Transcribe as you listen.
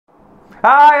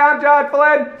Hi, I'm John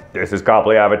Flynn. This is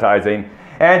Copley Advertising.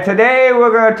 And today we're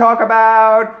going to talk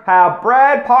about how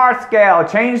Brad Parscale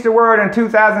changed the word in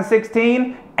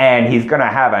 2016, and he's going to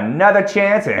have another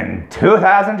chance in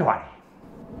 2020.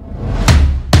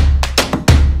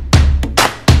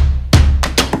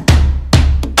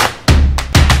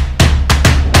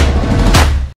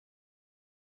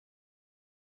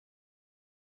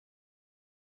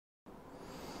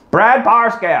 Brad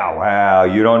Parscale. Well,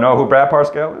 you don't know who Brad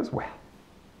Parscale is? Well,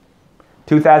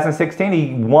 2016,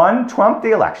 he won Trump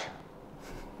the election.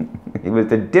 He was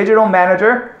the digital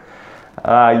manager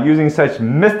using such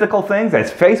mystical things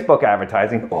as Facebook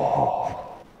advertising.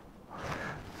 Oh,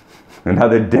 and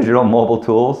other digital mobile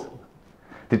tools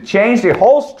to change the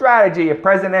whole strategy of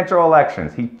presidential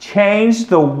elections. He changed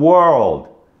the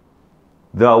world.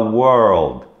 The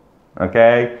world.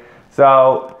 Okay?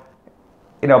 So,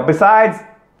 you know, besides,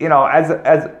 you know,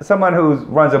 as someone who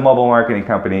runs a mobile marketing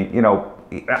company, you know,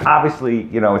 obviously,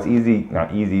 you know, it's easy,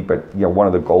 not easy, but, you know, one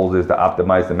of the goals is to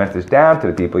optimize the message down to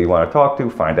the people you want to talk to,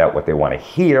 find out what they want to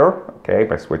hear, okay,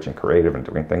 by switching creative and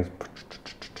doing things.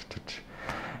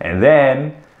 And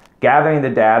then gathering the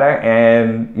data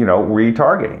and, you know,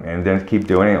 retargeting, and then keep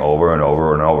doing it over and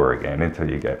over and over again until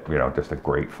you get, you know, just a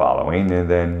great following, and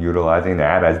then utilizing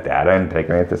that as data and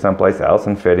taking it to someplace else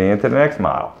and fitting it into the next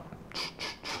model.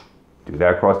 Do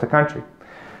that across the country.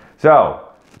 So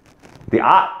the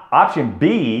option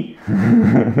B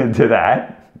to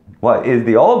that is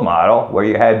the old model where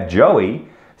you had Joey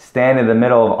stand in the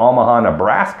middle of Omaha,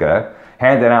 Nebraska,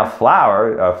 handing out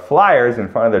flyers in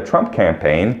front of the Trump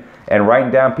campaign and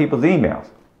writing down people's emails.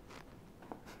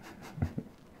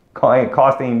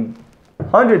 Costing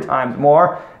 100 times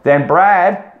more than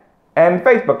Brad and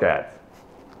Facebook ads.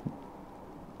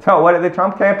 So what did the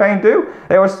Trump campaign do?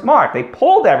 They were smart. They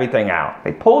pulled everything out.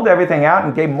 They pulled everything out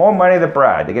and gave more money to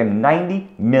Brad. They gave him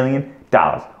 $90 million,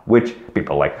 which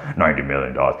people are like, $90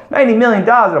 million. $90 million is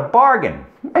a bargain.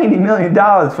 $90 million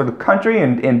for the country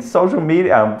in social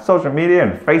media and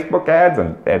Facebook ads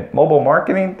and mobile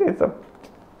marketing. It's a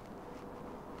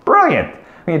brilliant.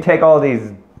 When you take all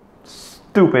these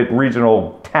stupid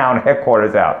regional town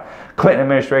headquarters out. Clinton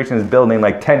administration is building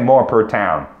like 10 more per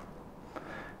town.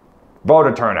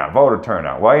 Voter turnout, voter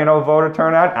turnout. Well, you know, voter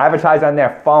turnout? Advertise on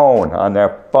their phone.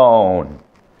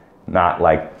 Not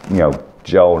like, you know,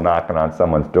 Joe knocking on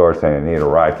someone's door saying they need a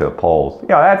ride to the polls. You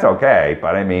know, that's okay,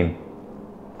 but I mean,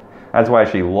 that's why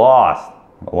she lost,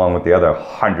 along with the other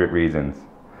 100 reasons.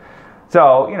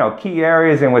 So, you know, key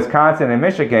areas in Wisconsin and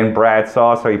Michigan, Brad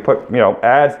saw, so he put, you know,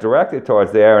 ads directed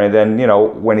towards there, and then, you know,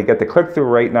 when you get the click-through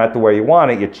rate not the way you want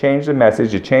it, you change the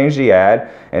message, you change the ad,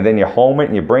 and then you home it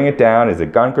and you bring it down. Is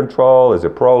it gun control? Is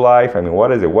it pro-life? I mean,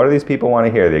 what is it? What do these people want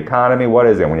to hear? The economy? What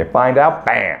is it? When you find out,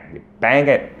 bam, you bang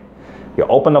it. You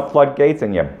open the floodgates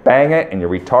and you bang it and you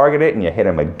retarget it and you hit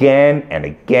them again and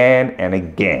again and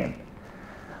again.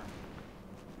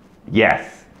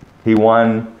 Yes, he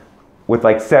won with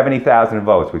like 70,000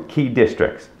 votes with key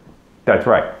districts. That's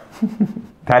right.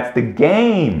 That's the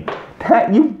game.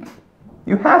 That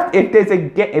you have,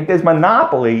 if there's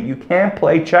Monopoly, you can't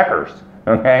play checkers.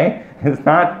 Okay?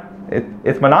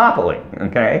 It's Monopoly.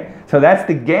 Okay? So that's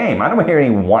the game. I don't hear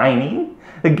any whining.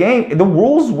 The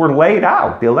rules were laid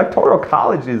out. The Electoral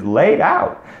College is laid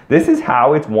out. This is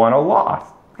how it's won or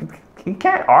lost. You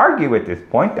can't argue at this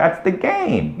point. That's the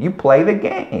game. You play the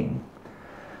game.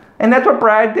 And that's what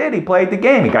Brad did. He played the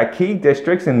game. He got key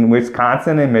districts in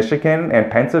Wisconsin and Michigan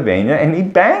and Pennsylvania, and he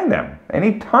banged them, and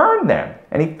he turned them,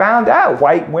 and he found out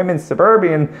white women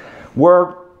suburban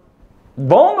were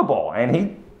vulnerable, and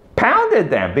he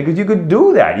pounded them because you could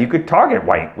do that. You could target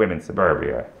white women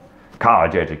suburbia,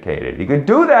 college educated. You could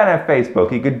do that on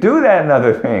Facebook. You could do that in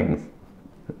other things.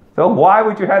 So why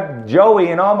would you have Joey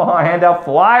in Omaha hand out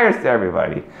flyers to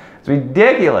everybody? It's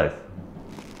ridiculous.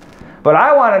 But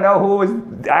I want to know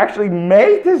who actually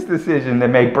made this decision to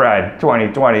make Brad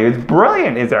 2020. It's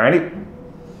brilliant.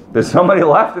 There's somebody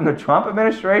left in the Trump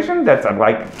administration that's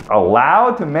like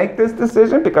allowed to make this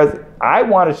decision? Because I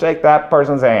want to shake that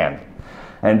person's hand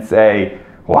and say,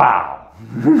 wow,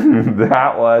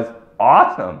 that was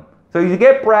awesome. So you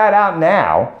get Brad out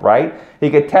now, right? He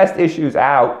could test issues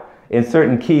out in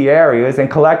certain key areas and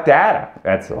collect data.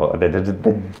 That's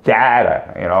the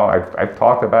data, you know, I've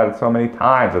talked about it so many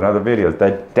times in other videos,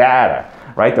 the data,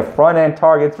 right? The front end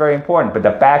target's very important, but the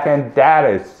back end data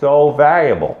is so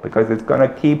valuable because it's gonna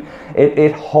keep,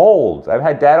 it holds. I've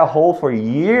had data hold for a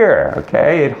year,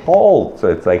 okay? It holds, so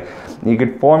it's like, you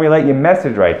could formulate your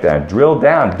message right there, drill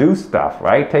down, do stuff,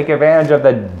 right? Take advantage of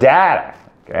the data,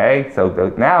 Okay,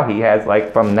 so now he has,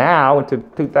 like, from now to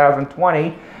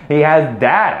 2020, he has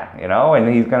data, you know, and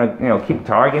he's gonna, you know, keep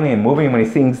targeting and moving. When he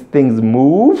sees things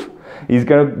move, he's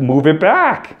gonna move it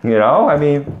back, you know. I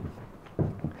mean,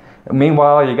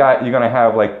 meanwhile, you're gonna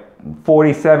have like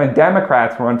 47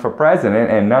 Democrats run for president,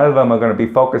 and none of them are gonna be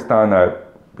focused on the,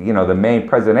 you know, the main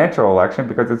presidential election,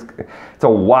 because it's a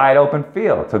wide open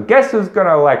field. So guess who's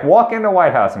gonna, like, walk in the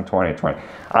White House in 2020?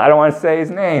 I don't want to say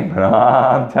his name, but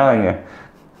I'm telling you.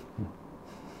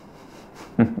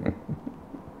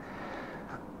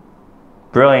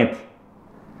 Brilliant.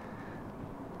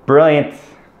 Brilliant.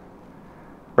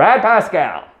 Brad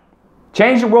Parscale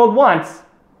changed the world once,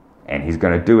 and he's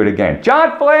going to do it again.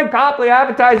 John Flynn, Copley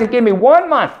Advertising, give me 1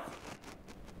 month.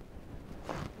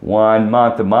 1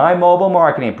 month of my mobile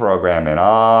marketing program, and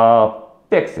I'll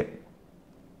fix it.